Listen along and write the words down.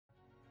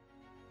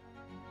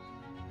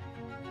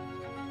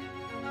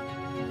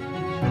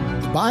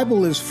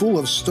Bible is full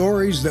of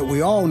stories that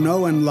we all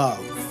know and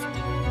love.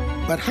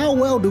 But how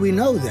well do we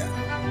know them?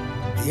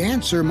 The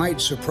answer might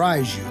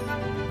surprise you.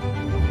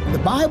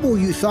 The Bible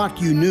you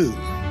thought you knew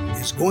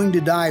is going to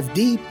dive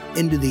deep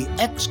into the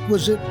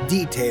exquisite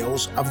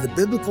details of the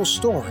biblical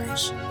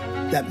stories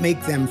that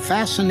make them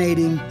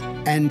fascinating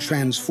and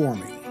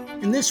transforming.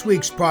 In this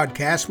week's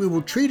podcast, we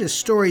will treat a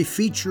story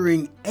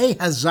featuring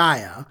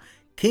Ahaziah,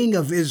 king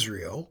of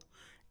Israel,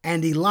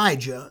 and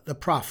Elijah the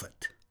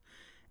prophet.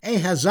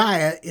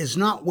 Ahaziah is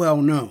not well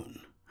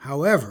known.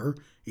 However,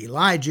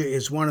 Elijah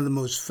is one of the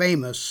most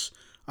famous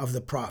of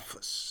the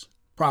prophets.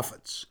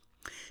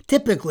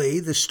 Typically,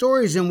 the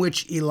stories in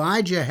which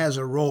Elijah has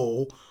a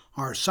role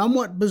are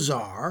somewhat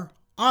bizarre,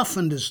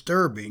 often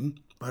disturbing,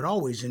 but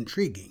always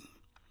intriguing.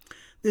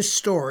 This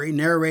story,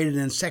 narrated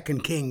in 2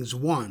 Kings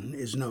 1,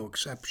 is no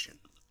exception.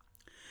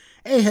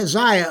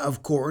 Ahaziah,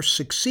 of course,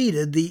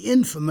 succeeded the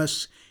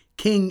infamous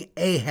King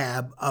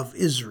Ahab of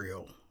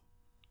Israel,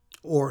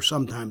 or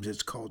sometimes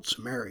it's called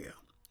Samaria.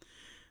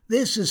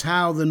 This is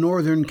how the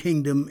northern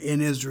kingdom in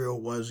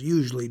Israel was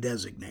usually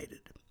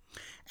designated.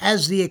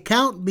 As the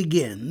account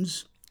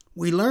begins,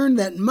 we learn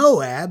that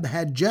Moab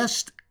had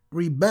just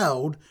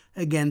rebelled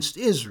against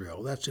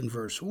Israel. That's in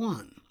verse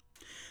 1.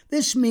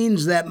 This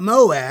means that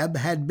Moab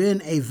had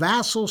been a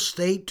vassal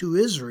state to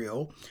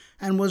Israel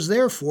and was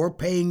therefore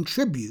paying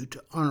tribute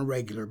on a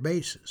regular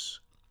basis.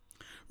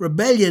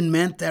 Rebellion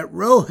meant that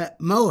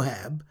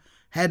Moab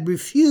had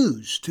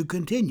refused to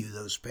continue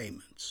those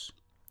payments.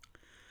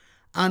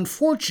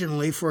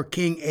 Unfortunately for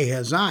King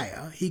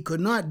Ahaziah, he could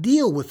not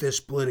deal with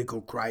this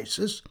political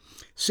crisis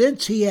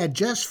since he had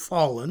just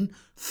fallen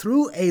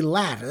through a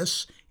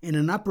lattice in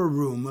an upper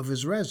room of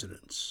his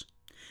residence.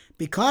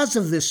 Because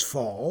of this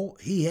fall,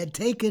 he had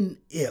taken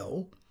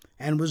ill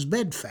and was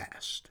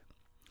bedfast.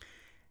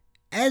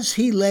 As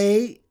he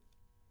lay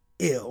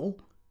ill,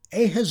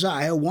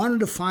 Ahaziah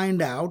wanted to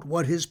find out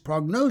what his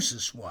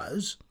prognosis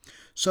was,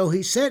 so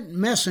he sent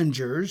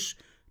messengers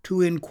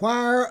to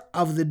inquire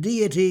of the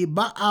deity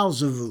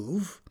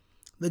Baal-Zevuv,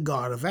 the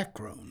god of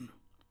Ekron.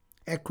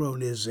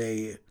 Ekron is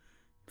a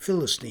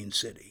Philistine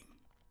city.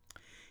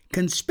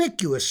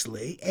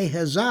 Conspicuously,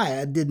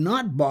 Ahaziah did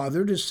not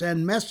bother to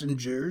send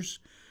messengers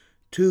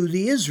to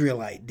the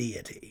Israelite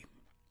deity.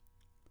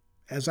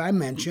 As I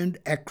mentioned,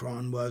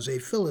 Ekron was a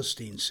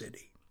Philistine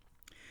city.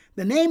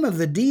 The name of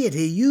the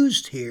deity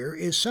used here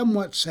is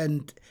somewhat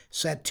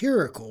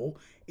satirical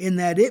in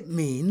that it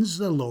means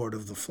the Lord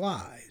of the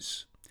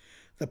Flies.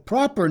 The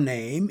proper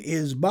name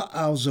is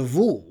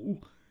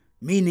Baal-Zevul,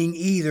 meaning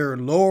either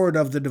Lord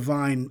of the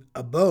Divine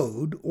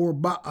Abode or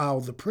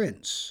Baal the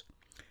Prince.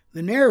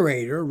 The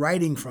narrator,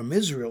 writing from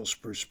Israel's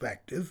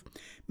perspective,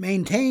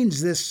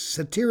 maintains this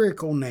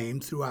satirical name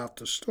throughout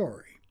the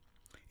story.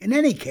 In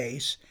any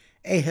case,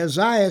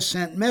 Ahaziah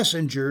sent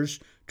messengers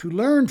to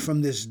learn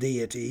from this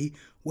deity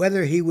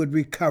whether he would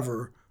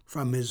recover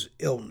from his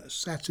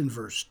illness. That's in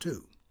verse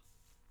 2.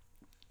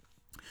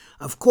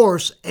 Of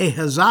course,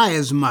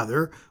 Ahaziah's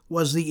mother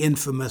was the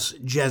infamous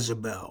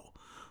Jezebel,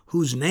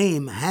 whose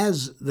name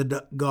has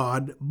the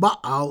god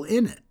Baal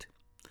in it.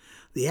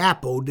 The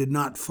apple did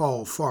not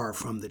fall far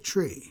from the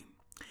tree.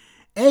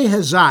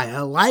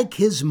 Ahaziah, like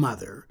his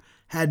mother,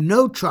 had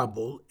no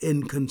trouble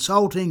in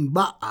consulting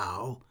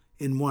Baal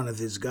in one of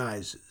his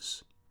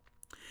guises.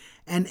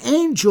 An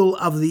angel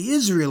of the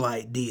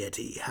Israelite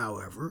deity,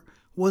 however,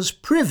 was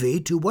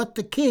privy to what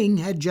the king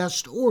had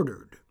just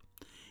ordered.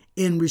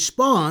 In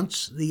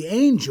response, the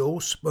angel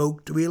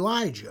spoke to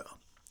Elijah.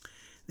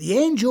 The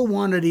angel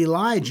wanted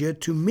Elijah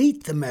to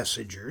meet the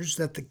messengers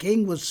that the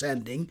king was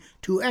sending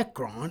to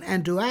Ekron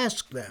and to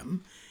ask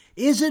them,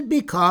 "Is it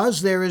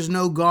because there is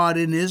no God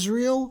in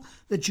Israel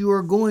that you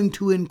are going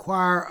to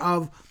inquire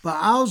of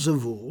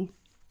Baal-Zevuv,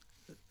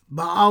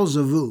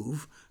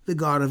 the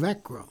god of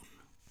Ekron?"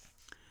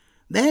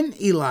 Then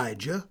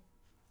Elijah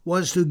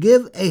was to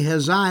give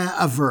Ahaziah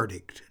a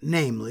verdict,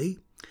 namely,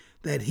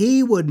 that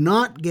he would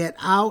not get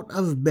out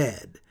of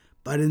bed,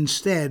 but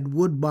instead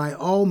would by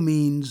all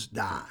means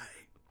die.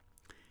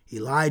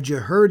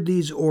 Elijah heard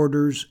these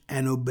orders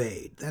and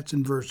obeyed. That's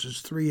in verses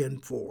 3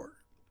 and 4.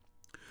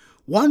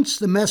 Once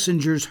the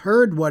messengers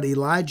heard what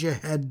Elijah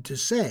had to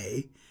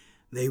say,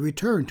 they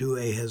returned to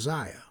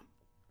Ahaziah.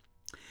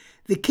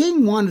 The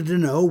king wanted to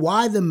know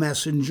why the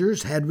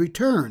messengers had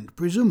returned,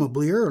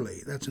 presumably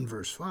early. That's in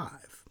verse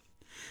 5.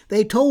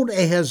 They told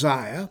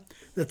Ahaziah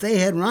that they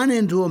had run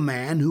into a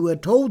man who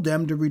had told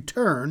them to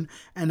return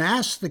and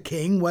asked the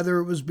king whether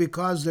it was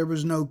because there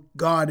was no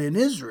God in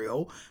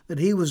Israel that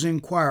he was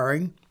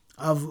inquiring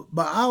of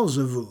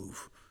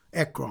Baal-Zevuv,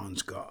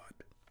 Ekron's god.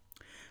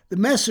 The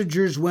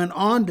messengers went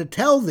on to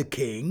tell the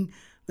king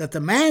that the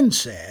man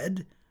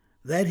said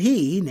that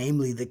he,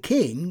 namely the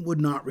king,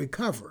 would not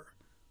recover,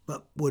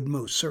 but would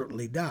most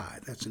certainly die.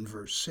 That's in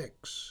verse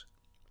 6.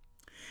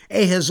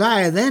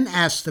 Ahaziah then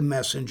asked the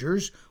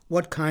messengers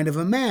what kind of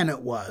a man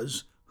it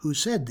was who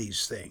said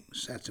these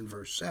things. That's in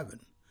verse 7.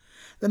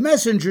 The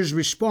messengers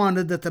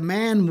responded that the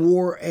man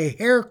wore a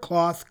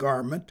haircloth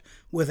garment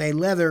with a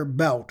leather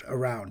belt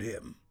around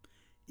him.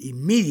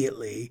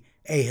 Immediately,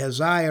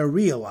 Ahaziah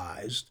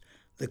realized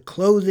the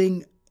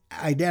clothing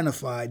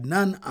identified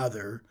none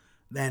other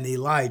than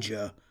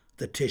Elijah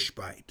the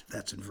Tishbite.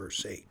 That's in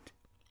verse 8.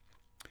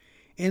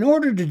 In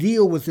order to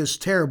deal with this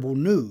terrible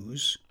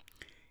news,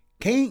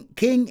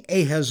 King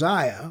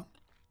Ahaziah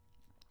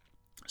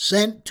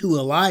sent to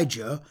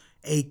Elijah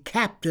a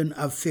captain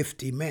of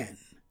 50 men.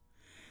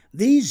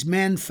 These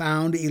men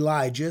found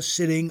Elijah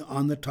sitting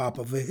on the top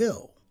of a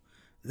hill.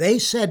 They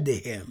said to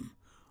him,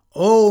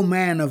 "O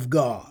man of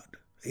God,"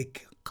 a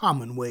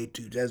common way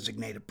to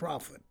designate a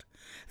prophet,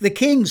 "the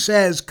king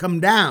says, 'Come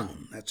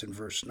down.'" That's in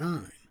verse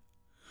 9.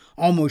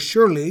 Almost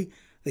surely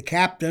the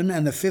captain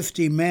and the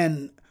 50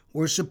 men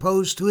were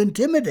supposed to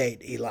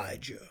intimidate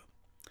Elijah.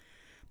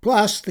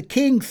 Plus, the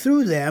king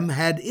through them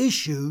had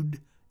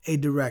issued a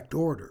direct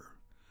order.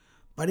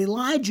 But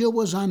Elijah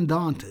was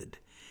undaunted.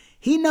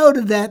 He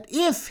noted that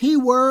if he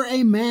were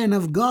a man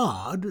of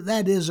God,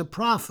 that is, a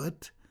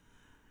prophet,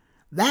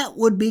 that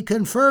would be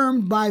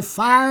confirmed by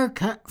fire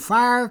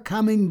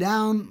coming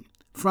down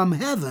from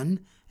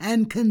heaven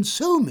and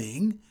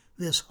consuming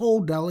this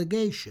whole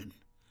delegation.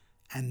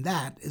 And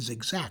that is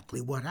exactly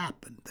what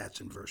happened.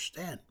 That's in verse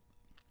 10.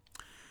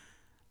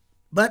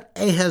 But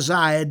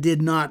Ahaziah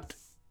did not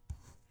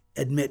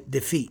admit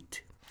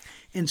defeat.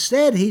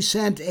 Instead, he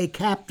sent a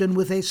captain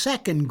with a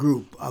second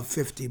group of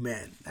 50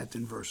 men. That's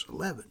in verse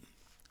 11.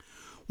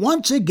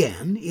 Once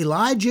again,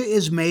 Elijah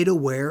is made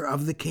aware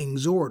of the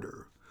king's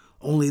order.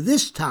 Only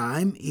this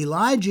time,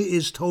 Elijah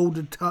is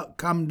told to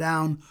come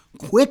down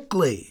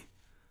quickly.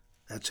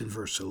 That's in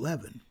verse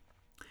 11.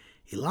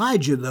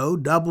 Elijah, though,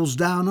 doubles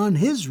down on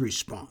his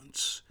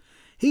response.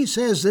 He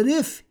says that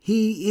if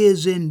he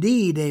is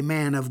indeed a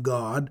man of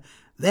God,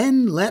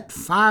 then let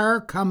fire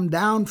come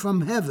down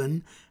from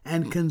heaven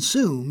and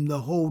consume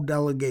the whole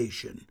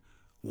delegation.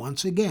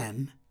 Once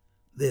again,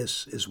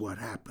 this is what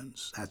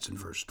happens. That's in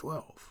verse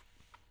 12.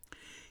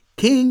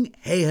 King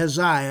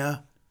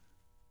Ahaziah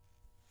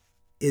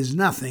is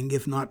nothing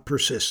if not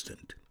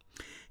persistent.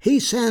 He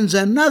sends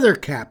another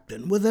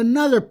captain with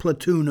another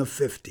platoon of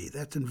 50.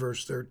 That's in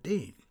verse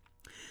 13.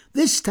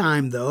 This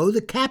time, though,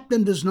 the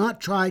captain does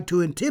not try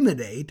to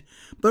intimidate,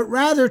 but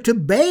rather to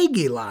beg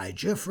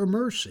Elijah for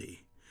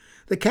mercy.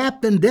 The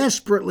captain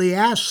desperately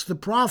asks the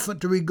prophet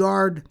to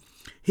regard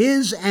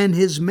his and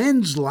his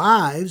men's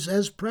lives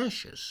as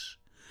precious.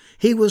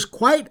 He was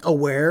quite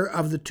aware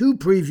of the 2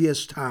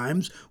 previous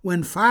times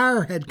when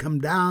fire had come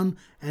down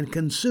and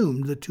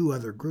consumed the 2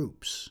 other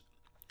groups.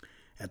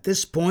 At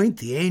this point,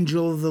 the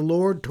angel of the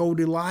Lord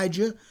told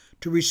Elijah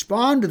to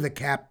respond to the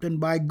captain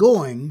by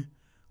going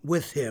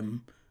with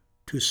him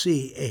to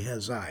see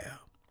Ahaziah.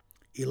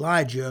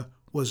 Elijah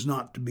was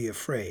not to be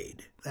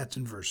afraid. That's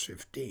in verse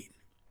 15.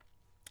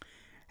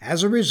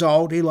 As a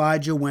result,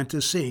 Elijah went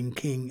to see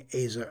King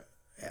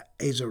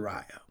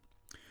Azariah.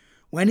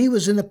 When he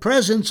was in the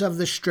presence of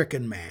the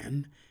stricken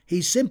man,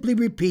 he simply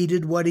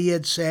repeated what he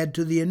had said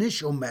to the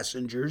initial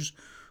messengers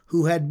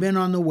who had been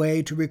on the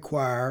way to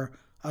inquire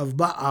of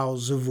Baal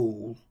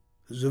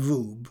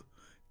Zevub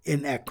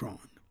in Ekron.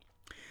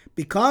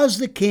 Because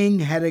the king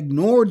had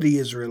ignored the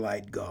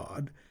Israelite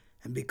God,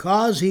 and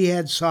because he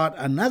had sought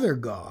another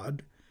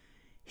god,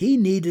 he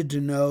needed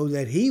to know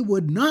that he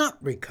would not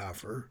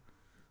recover,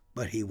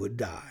 but he would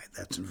die.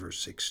 That's in verse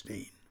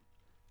 16.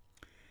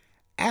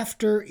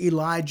 After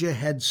Elijah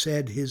had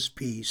said his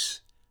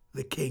piece,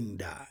 the king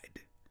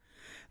died.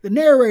 The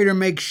narrator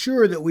makes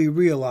sure that we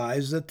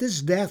realize that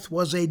this death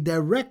was a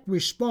direct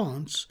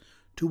response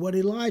to what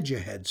Elijah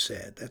had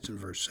said. That's in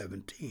verse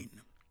 17.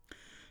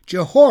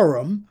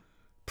 Jehoram,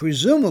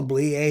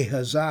 presumably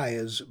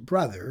Ahaziah's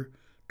brother,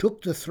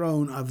 took the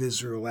throne of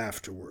Israel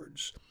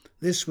afterwards.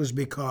 This was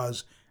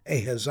because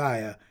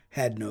Ahaziah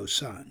had no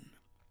son.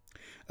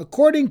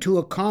 According to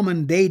a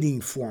common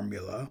dating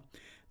formula,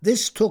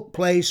 this took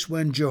place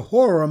when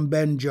Jehoram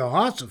ben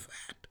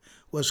Jehoshaphat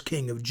was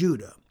king of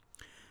Judah.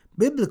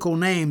 Biblical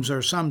names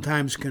are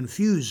sometimes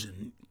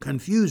confusing,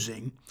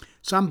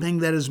 something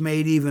that is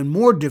made even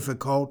more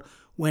difficult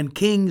when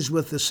kings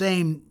with the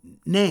same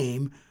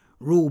name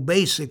rule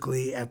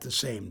basically at the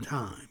same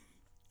time.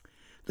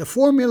 The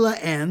formula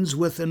ends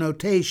with the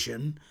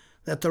notation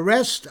that the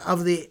rest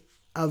of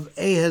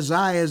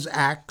Ahaziah's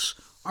acts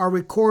are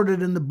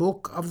recorded in the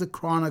book of the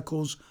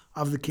Chronicles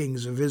of the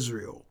Kings of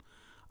Israel,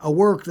 a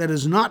work that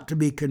is not to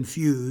be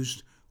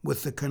confused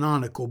with the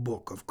canonical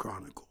book of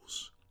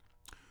Chronicles.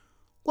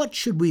 What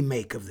should we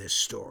make of this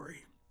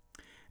story?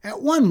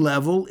 At one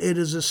level, it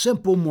is a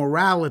simple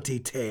morality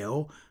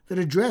tale that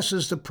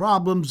addresses the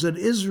problems that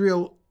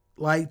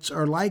Israelites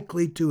are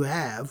likely to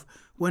have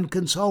when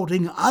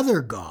consulting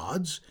other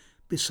gods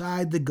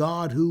beside the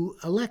God who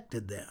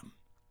elected them.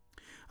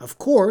 Of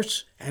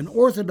course, an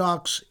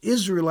Orthodox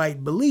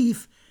Israelite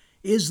belief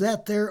is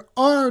that there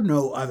are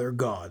no other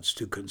gods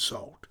to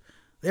consult.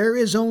 There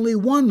is only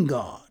one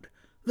God,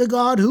 the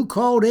God who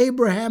called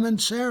Abraham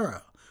and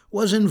Sarah,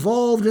 was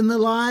involved in the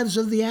lives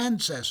of the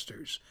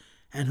ancestors,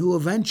 and who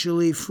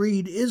eventually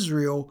freed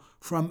Israel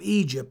from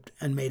Egypt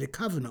and made a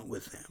covenant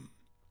with them.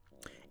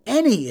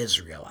 Any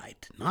Israelite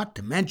Israelite, not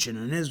to mention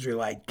an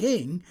Israelite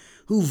king,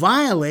 who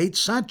violates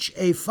such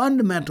a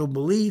fundamental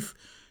belief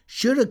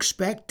should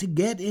expect to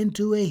get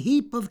into a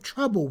heap of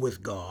trouble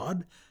with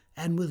God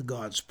and with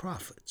God's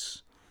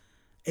prophets.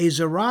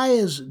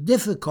 Azariah's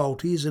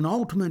difficulties and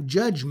ultimate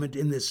judgment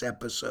in this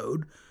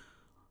episode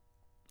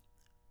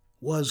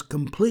was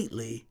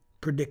completely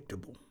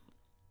predictable.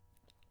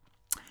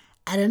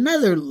 At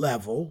another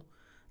level,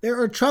 there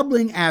are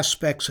troubling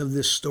aspects of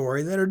this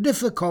story that are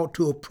difficult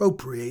to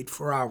appropriate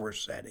for our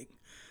setting.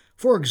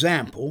 For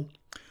example,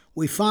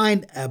 we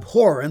find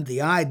abhorrent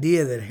the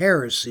idea that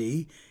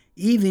heresy,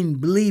 even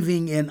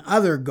believing in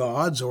other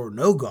gods or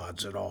no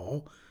gods at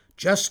all,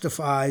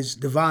 justifies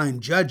divine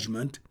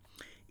judgment,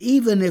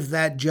 even if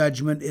that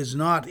judgment is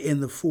not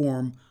in the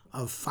form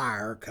of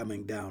fire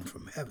coming down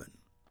from heaven.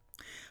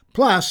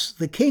 Plus,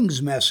 the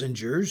king's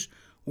messengers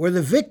were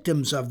the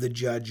victims of the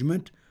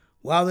judgment,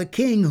 while the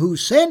king who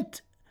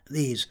sent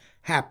these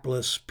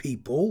hapless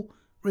people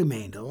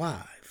remained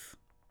alive.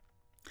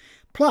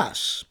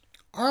 Plus,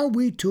 are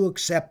we to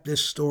accept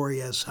this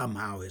story as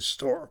somehow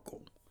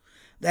historical?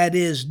 That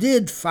is,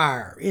 did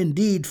fire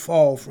indeed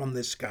fall from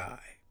the sky?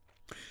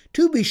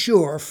 To be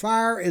sure,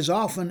 fire is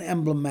often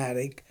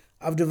emblematic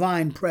of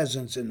divine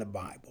presence in the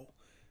Bible,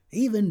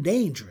 even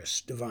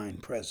dangerous divine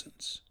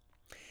presence.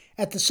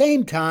 At the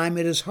same time,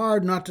 it is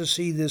hard not to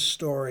see this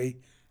story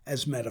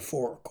as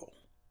metaphorical.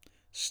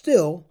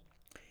 Still,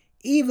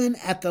 even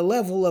at the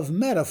level of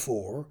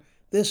metaphor,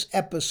 this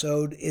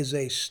episode is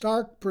a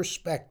stark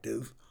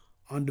perspective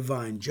on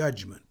divine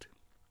judgment.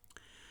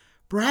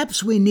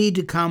 Perhaps we need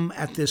to come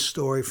at this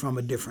story from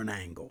a different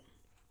angle.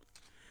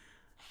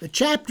 The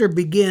chapter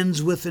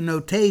begins with the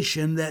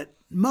notation that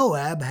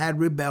Moab had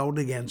rebelled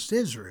against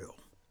Israel.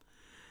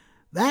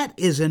 That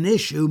is an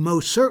issue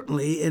most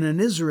certainly in an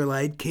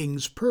Israelite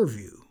king's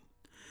purview.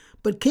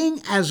 But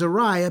King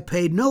Azariah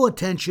paid no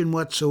attention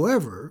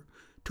whatsoever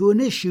to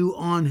an issue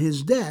on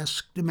his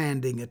desk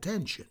demanding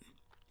attention.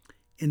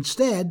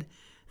 Instead,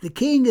 the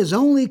king is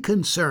only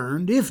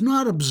concerned, if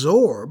not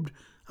absorbed,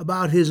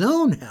 about his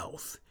own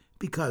health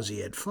because he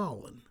had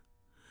fallen.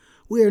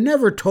 We are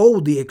never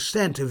told the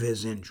extent of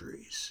his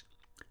injuries.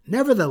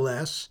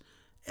 Nevertheless,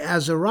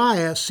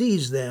 Azariah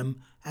sees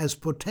them as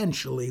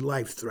potentially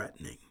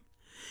life-threatening.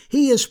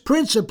 He is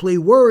principally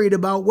worried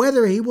about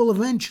whether he will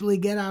eventually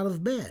get out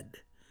of bed.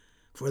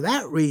 For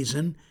that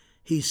reason,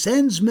 he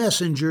sends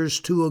messengers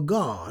to a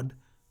god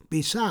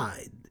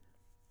beside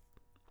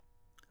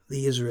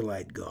the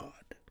Israelite God.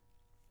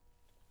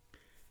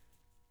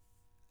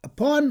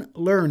 Upon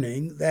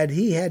learning that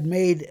he had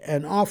made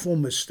an awful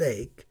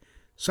mistake,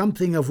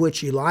 something of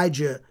which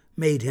Elijah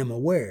made him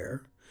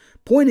aware,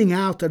 pointing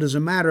out that as a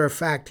matter of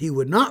fact he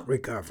would not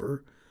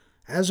recover,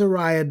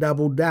 Azariah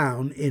doubled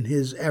down in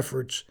his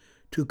efforts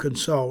to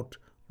consult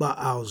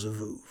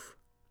Baal-Zevuv.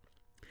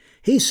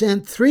 He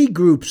sent 3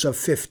 groups of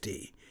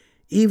 50,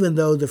 even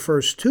though the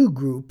first 2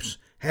 groups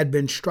had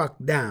been struck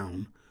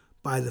down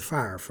by the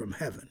fire from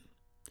heaven.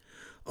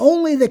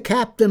 Only the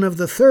captain of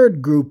the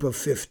 3rd group of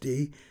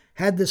 50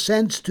 had the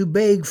sense to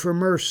beg for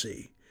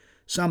mercy,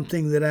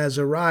 something that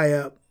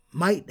Azariah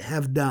might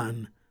have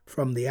done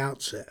from the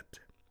outset.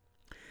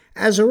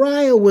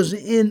 Azariah was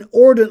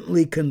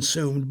inordinately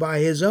consumed by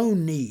his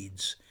own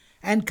needs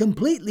and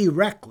completely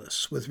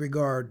reckless with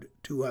regard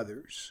to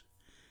others,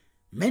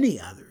 many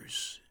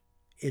others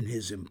in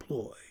his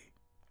employ.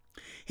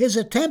 His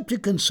attempt to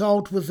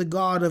consult with the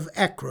god of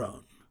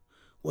Ekron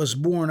was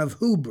born of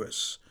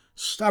hubris,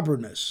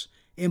 stubbornness,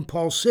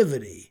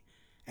 impulsivity,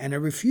 and a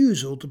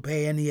refusal to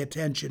pay any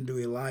attention to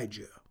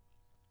Elijah.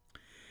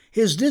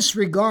 His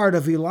disregard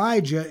of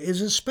Elijah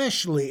is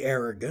especially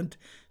arrogant,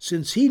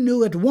 since he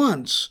knew at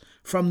once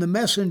from the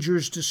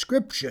messenger's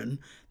description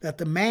that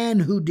the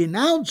man who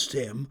denounced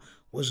him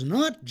was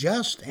not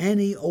just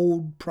any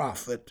old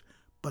prophet,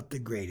 but the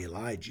great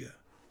Elijah.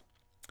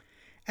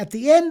 At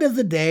the end of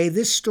the day,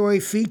 this story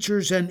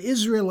features an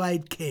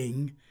Israelite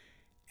king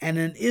and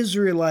an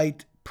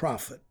Israelite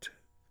prophet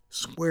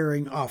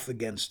squaring off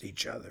against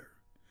each other.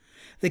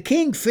 The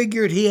king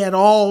figured he had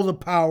all the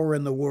power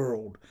in the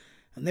world,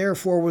 and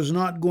therefore was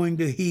not going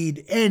to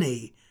heed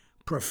any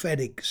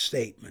prophetic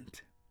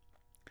statement.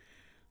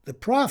 The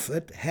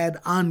prophet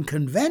had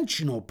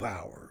unconventional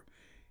power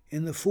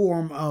in the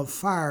form of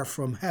fire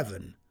from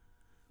heaven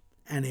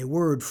and a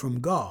word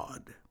from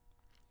God,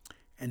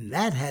 and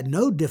that had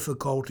no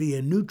difficulty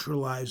in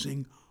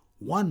neutralizing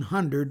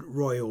 100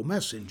 royal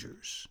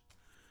messengers.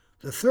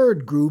 The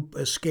 3rd group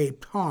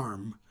escaped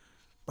harm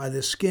by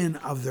the skin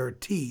of their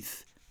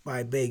teeth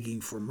by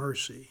begging for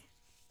mercy.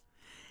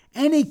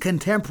 Any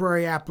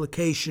contemporary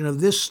application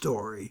of this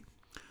story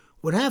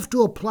would have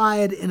to apply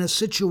it in a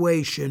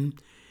situation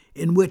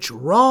in which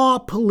raw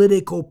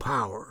political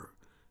power,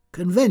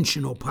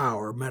 conventional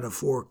power,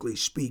 metaphorically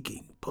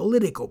speaking,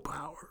 political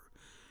power,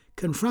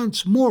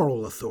 confronts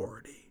moral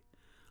authority,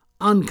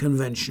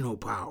 unconventional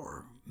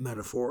power,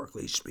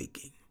 metaphorically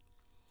speaking.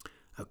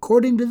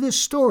 According to this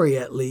story,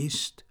 at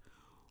least,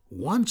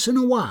 once in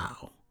a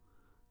while,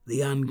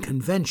 the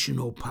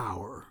unconventional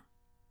power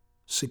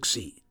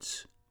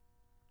succeeds.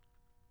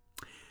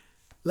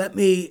 Let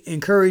me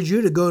encourage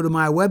you to go to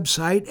my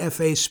website,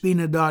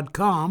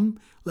 faspina.com.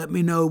 Let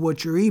me know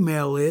what your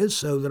email is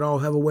so that I'll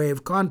have a way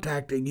of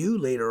contacting you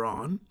later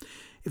on.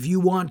 If you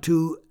want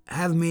to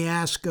have me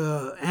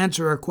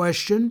answer a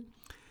question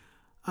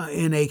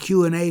in a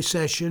Q&A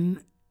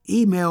session,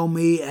 email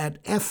me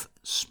at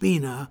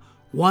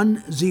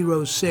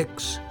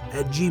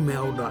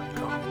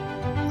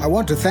fspina106@gmail.com. I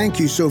want to thank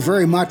you so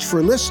very much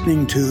for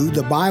listening to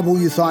The Bible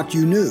You Thought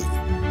You Knew.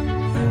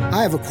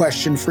 I have a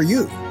question for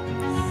you.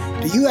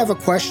 Do you have a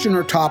question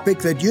or topic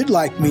that you'd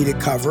like me to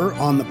cover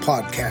on the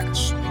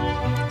podcast?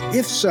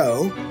 If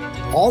so,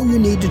 all you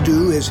need to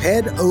do is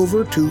head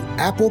over to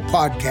Apple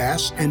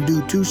Podcasts and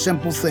do two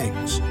simple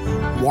things.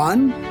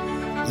 One,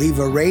 leave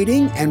a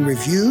rating and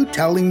review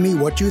telling me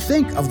what you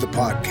think of the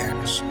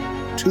podcast.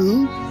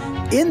 Two,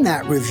 in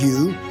that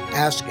review,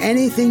 ask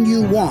anything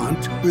you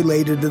want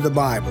related to the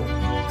Bible.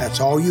 That's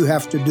all you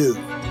have to do.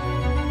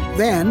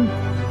 Then,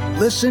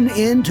 listen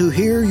in to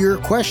hear your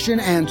question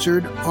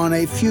answered on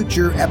a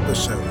future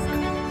episode.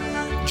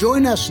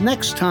 Join us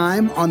next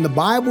time on The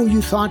Bible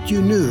You Thought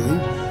You Knew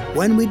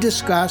when we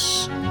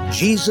discuss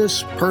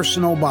Jesus'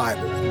 personal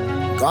Bible.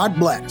 God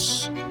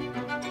bless.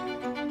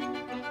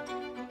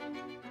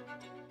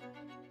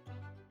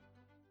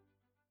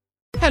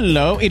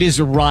 Hello, it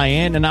is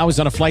Ryan, and I was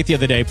on a flight the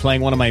other day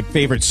playing one of my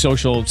favorite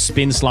social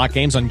spin slot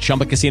games on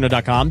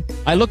ChumbaCasino.com.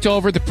 I looked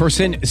over at the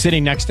person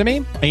sitting next to me,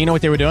 and you know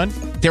what they were doing?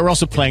 They were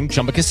also playing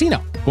Chumba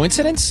Casino.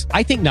 Coincidence?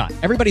 I think not.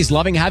 Everybody's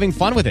loving having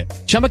fun with it.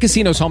 Chumba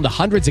Casino is home to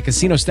hundreds of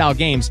casino-style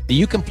games that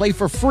you can play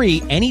for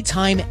free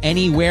anytime,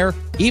 anywhere,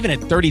 even at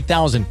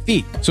 30,000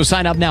 feet. So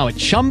sign up now at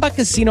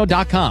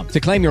ChumbaCasino.com to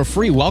claim your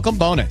free welcome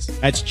bonus.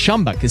 That's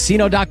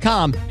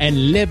ChumbaCasino.com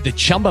and live the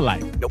Chumba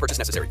life. No purchase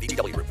necessary.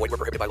 VGW Group. Void where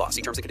prohibited by law.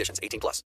 See terms and conditions. 18+.